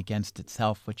rebelling against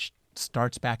itself, which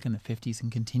starts back in the 50s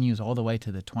and continues all the way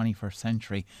to the 21st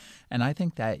century. And I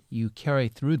think that you carry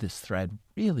through this thread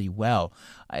really well.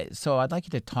 So I'd like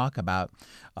you to talk about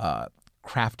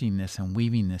crafting this and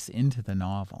weaving this into the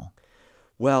novel.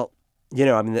 Well,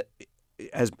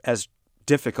 as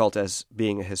difficult as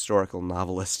being a historical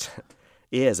novelist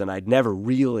is, and I'd never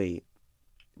really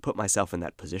put myself in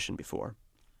that position before,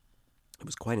 it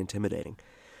was quite intimidating.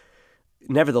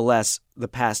 Nevertheless, the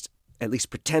past at least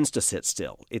pretends to sit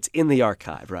still. It's in the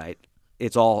archive, right?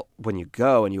 It's all, when you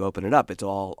go and you open it up, it's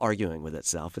all arguing with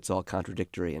itself. It's all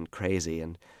contradictory and crazy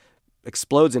and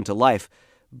explodes into life,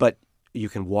 but you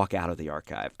can walk out of the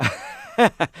archive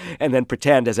and then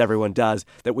pretend, as everyone does,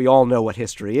 that we all know what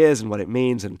history is and what it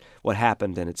means and what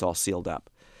happened, and it's all sealed up.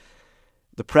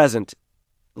 The present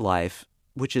life,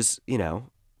 which is,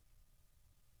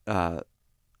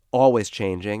 always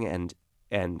changing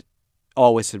and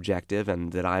always subjective,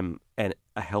 and that I'm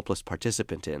a helpless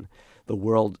participant in. The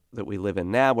world that we live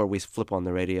in now, where we flip on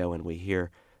the radio and we hear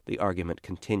the argument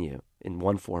continue in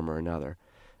one form or another,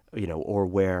 or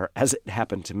where, as it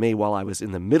happened to me while I was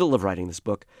in the middle of writing this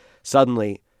book,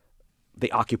 suddenly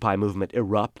the Occupy movement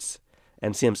erupts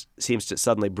and seems to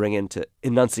suddenly bring into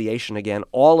enunciation again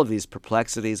all of these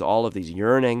perplexities, all of these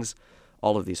yearnings,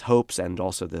 all of these hopes, and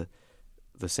also the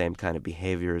same kind of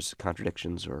behaviors,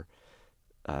 contradictions, or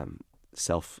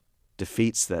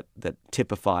self-defeats that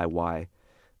typify why,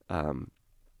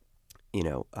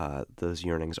 those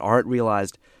yearnings aren't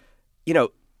realized.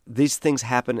 These things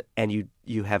happen, and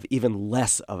you have even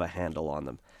less of a handle on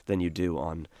them than you do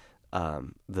on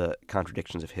the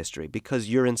contradictions of history, because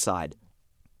you're inside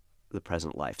the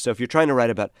present life. So if you're trying to write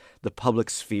about the public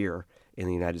sphere in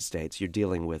the United States, you're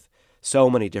dealing with so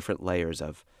many different layers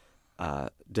of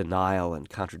denial and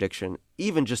contradiction,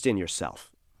 even just in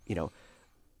yourself.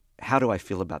 How do I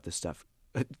feel about this stuff?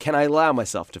 Can I allow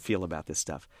myself to feel about this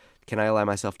stuff? Can I allow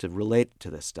myself to relate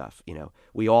to this stuff?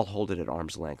 We all hold it at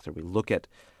arm's length, or we look at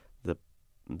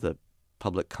the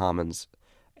public commons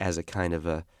as a kind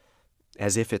of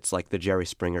as if it's like the Jerry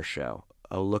Springer show.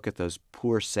 Oh, look at those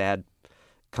poor, sad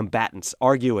combatants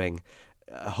arguing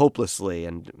hopelessly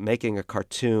and making a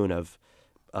cartoon of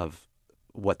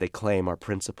what they claim are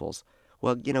principles.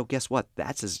 Well, guess what?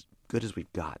 That's as good as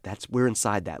we've got. We're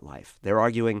inside that life. They're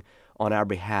arguing on our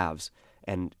behalves,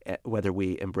 and whether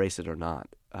we embrace it or not.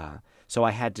 So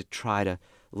I had to try to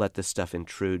let this stuff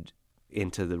intrude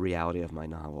into the reality of my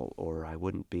novel, or I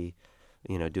wouldn't be,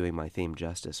 doing my theme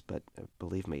justice. But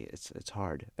believe me, it's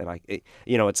hard, and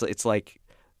it's like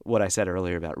what I said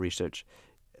earlier about research.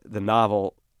 The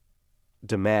novel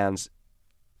demands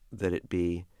that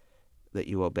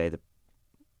you obey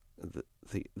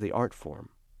the art form,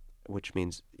 which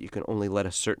means you can only let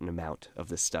a certain amount of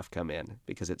this stuff come in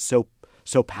because it's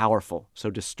so powerful, so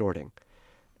distorting,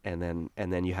 and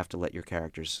then you have to let your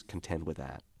characters contend with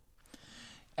that.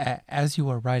 As you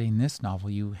were writing this novel,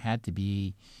 you had to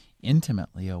be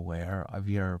intimately aware of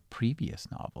your previous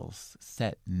novels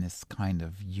set in this kind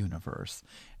of universe.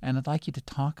 And I'd like you to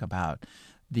talk about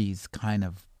these kind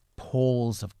of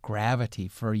poles of gravity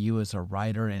for you as a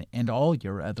writer and all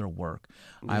your other work.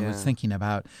 Yeah. I was thinking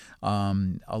about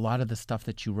a lot of the stuff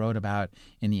that you wrote about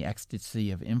in The Ecstasy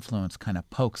of Influence kind of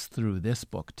pokes through this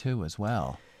book too as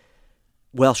well.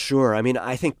 Well, sure. I mean,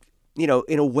 I think, in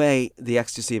a way, The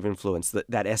Ecstasy of Influence,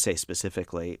 that essay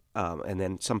specifically, and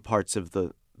then some parts of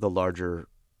the larger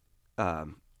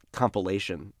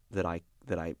compilation that I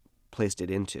placed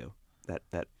it into,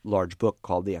 that large book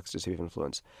called The Ecstasy of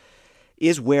Influence,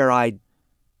 is where I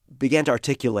began to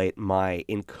articulate my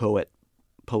inchoate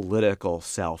political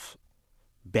self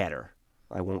better.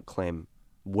 I won't claim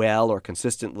well or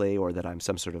consistently, or that I'm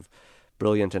some sort of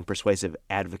brilliant and persuasive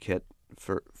advocate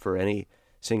for any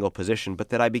single position, but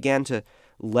that I began to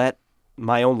let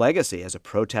my own legacy as a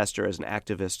protester, as an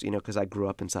activist, because I grew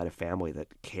up inside a family that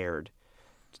cared,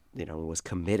 and was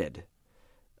committed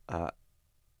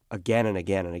again and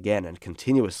again and again and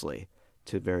continuously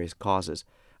to various causes.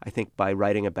 I think by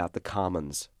writing about the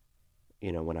commons,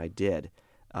 when I did,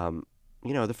 the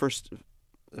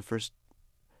first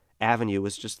avenue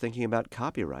was just thinking about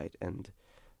copyright and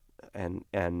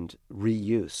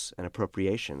reuse and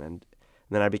appropriation, and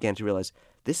then I began to realize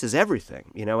this is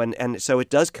everything, and so it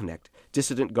does connect.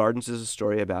 Dissident Gardens is a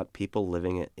story about people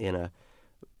living in a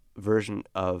version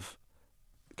of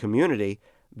community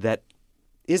that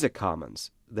is a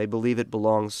commons. They believe it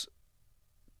belongs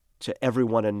to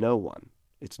everyone and no one.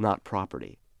 It's not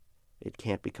property. It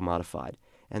can't be commodified.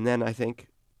 And then I think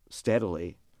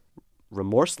steadily,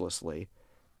 remorselessly,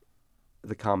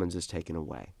 the commons is taken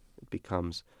away. It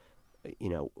becomes,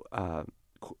 our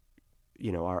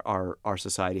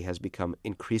society has become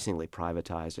increasingly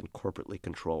privatized and corporately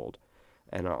controlled.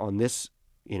 And on this,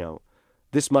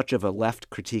 this much of a left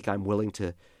critique I'm willing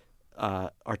to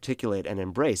articulate and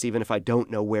embrace, even if I don't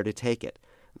know where to take it,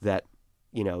 that,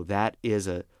 that is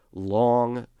a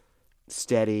long,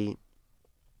 steady,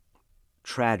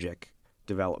 tragic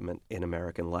development in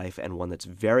American life, and one that's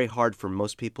very hard for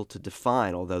most people to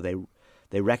define, although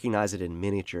they recognize it in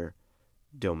miniature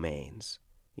domains.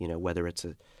 Whether it's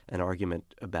an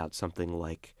argument about something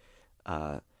like,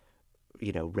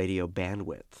 radio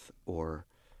bandwidth, or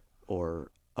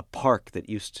a park that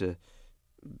used to,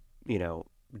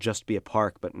 just be a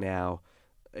park, but now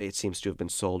it seems to have been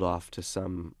sold off to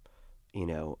some,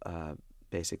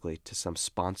 basically to some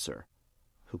sponsor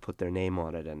who put their name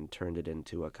on it and turned it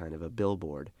into a kind of a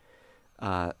billboard.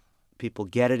 People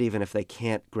get it even if they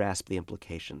can't grasp the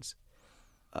implications.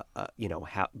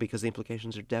 Because the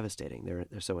implications are devastating. They're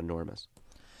so enormous.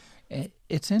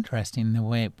 It's interesting the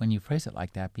way when you phrase it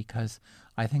like that, because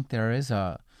I think there is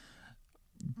there's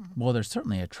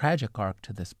certainly a tragic arc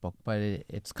to this book, but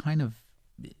it's kind of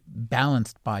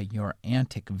balanced by your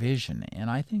antic vision. And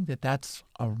I think that that's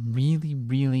a really,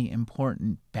 really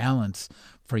important balance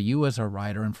for you as a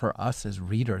writer and for us as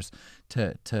readers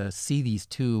to see these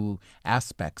two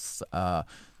aspects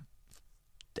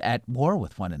at war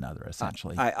with one another,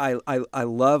 essentially. I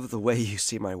love the way you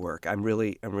see my work. I'm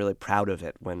really proud of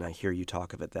it when I hear you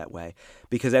talk of it that way,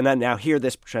 because and now here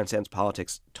this transcends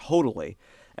politics totally,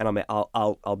 and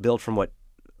I'll build from what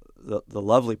the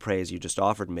lovely praise you just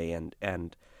offered me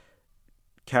and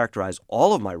characterize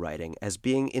all of my writing as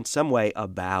being in some way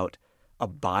about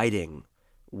abiding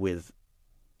with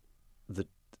the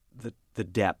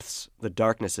depths, the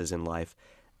darknesses in life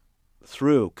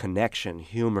through connection,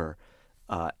 humor,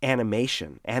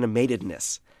 animation,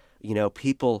 animatedness,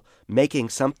 people making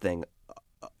something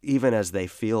even as they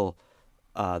feel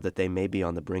that they may be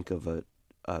on the brink of a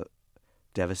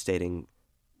devastating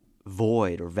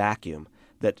void or vacuum,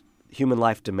 that human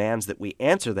life demands that we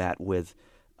answer that with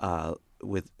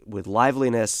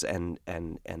liveliness and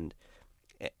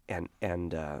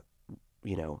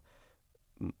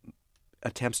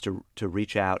attempts to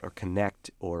reach out or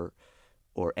connect or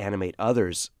animate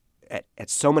others at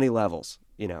so many levels,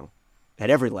 at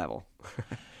every level.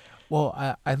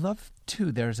 Well, I love,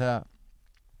 too, there's a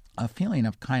feeling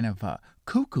of kind of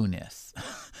cuckoo-ness,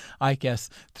 I guess,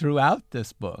 throughout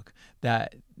this book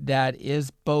that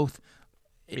is both,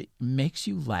 it makes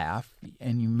you laugh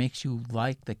and it makes you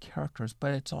like the characters,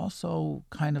 but it's also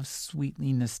kind of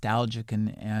sweetly nostalgic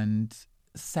and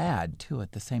sad, too,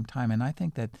 at the same time. And I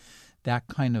think that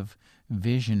kind of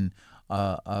vision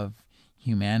of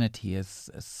humanity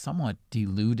is somewhat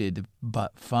diluted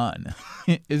but fun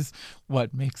is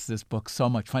what makes this book so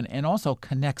much fun, and also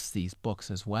connects these books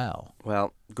as well.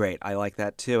 Well, great. I like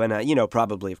that too. And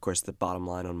probably, of course, the bottom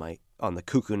line on the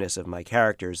cuckoo-ness of my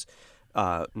characters,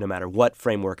 no matter what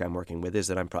framework I'm working with, is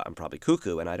that I'm probably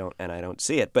cuckoo, and I don't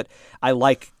see it. But I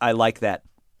like that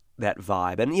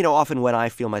vibe. And, often when I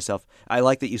feel myself, I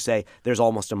like that you say there's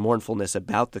almost a mournfulness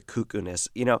about the cuckoo-ness.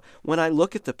 When I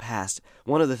look at the past,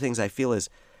 one of the things I feel is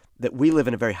that we live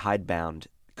in a very hidebound,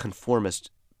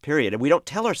 conformist period. And we don't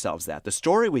tell ourselves that. The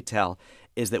story we tell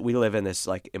is that we live in this,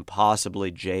 like, impossibly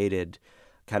jaded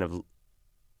kind of,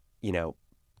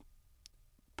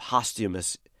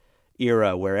 posthumous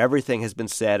era where everything has been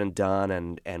said and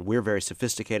done, and we're very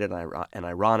sophisticated and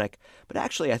ironic. But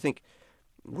actually, I think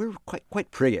we're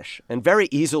quite priggish and very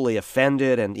easily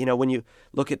offended. And, when you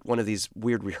look at one of these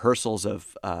weird rehearsals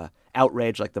of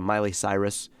outrage like the Miley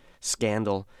Cyrus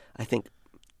scandal, I think,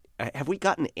 have we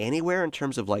gotten anywhere in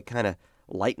terms of kind of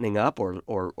lightening up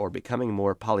or becoming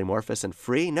more polymorphous and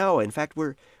free. No, in fact,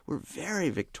 we're very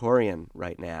Victorian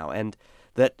right now. And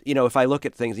that, if I look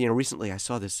at things, recently I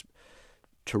saw this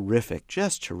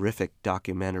terrific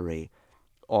documentary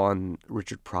on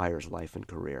Richard Pryor's life and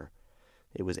career.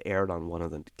 It was aired on one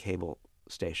of the cable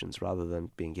stations rather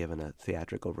than being given a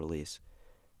theatrical release.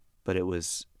 But it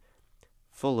was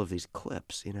full of these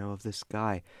clips, of this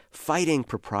guy fighting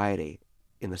propriety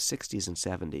in the 60s and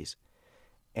 70s.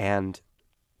 And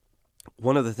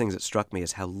one of the things that struck me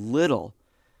is how little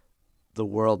the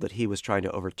world that he was trying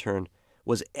to overturn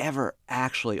was ever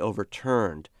actually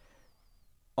overturned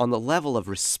on the level of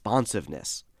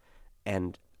responsiveness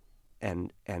and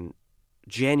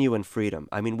genuine freedom.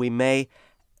 I mean, we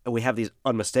have these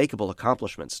unmistakable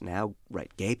accomplishments now,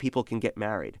 right? Gay people can get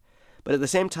married. But at the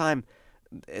same time,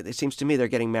 it seems to me they're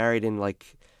getting married in on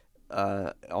a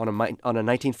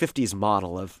 1950s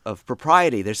model of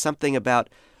propriety. There's something about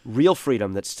real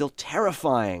freedom that's still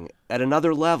terrifying at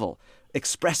another level,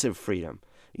 expressive freedom,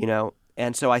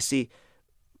 And so I see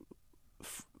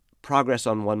progress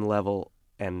on one level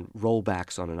and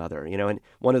rollbacks on another, And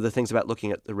one of the things about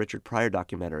looking at the Richard Pryor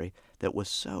documentary that was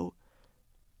so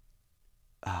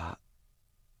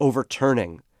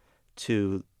overturning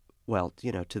to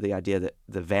the idea that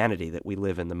the vanity that we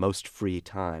live in the most free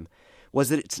time was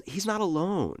that he's not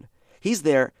alone. He's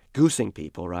there goosing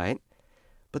people, right?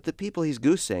 But the people he's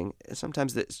goosing,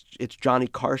 sometimes it's Johnny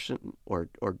Carson or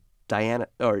Diana,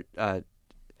 or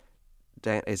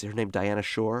is her name Diana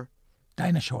Shore?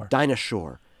 Dinah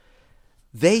Shore.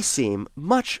 They seem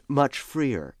much, much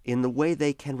freer in the way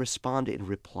they can respond and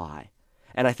reply.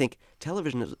 And I think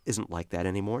television isn't like that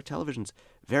anymore. Television's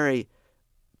very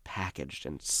packaged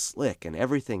and slick, and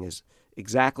everything is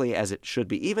exactly as it should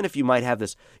be. Even if you might have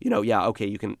this, you can,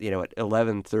 at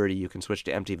 11:30 you can switch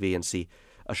to MTV and see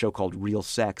a show called Real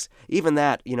Sex. Even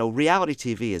that, reality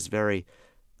TV is very,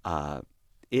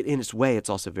 in its way, it's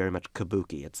also very much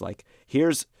kabuki. It's like,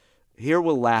 here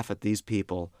we'll laugh at these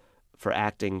people for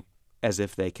acting as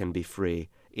if they can be free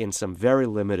in some very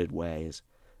limited ways,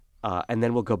 and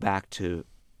then we'll go back to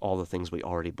all the things we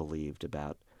already believed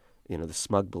about, the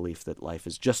smug belief that life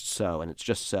is just so, and it's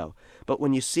just so. But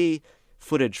when you see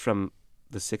footage from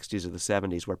the 60s or the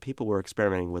 70s where people were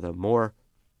experimenting with a more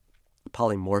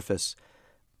polymorphous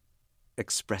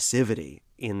expressivity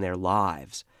in their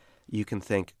lives, you can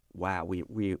think, wow,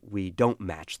 we don't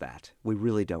match that. We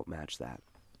really don't match that.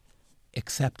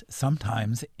 Except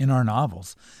sometimes in our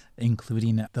novels,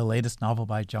 including the latest novel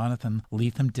by Jonathan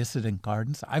Lethem, Dissident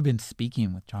Gardens. I've been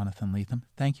speaking with Jonathan Lethem.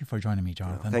 Thank you for joining me,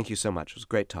 Jonathan. Thank you so much. It was a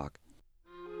great talk.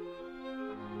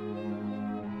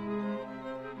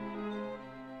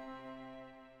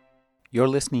 You're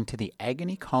listening to the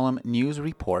Agony Column News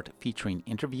Report, featuring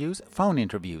interviews, phone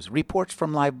interviews, reports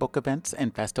from live book events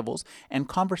and festivals, and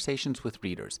conversations with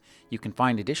readers. You can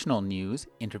find additional news,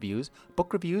 interviews,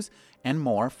 book reviews, and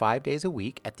more 5 days a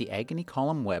week at the Agony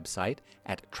Column website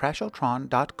at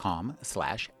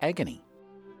trashotron.com/agony.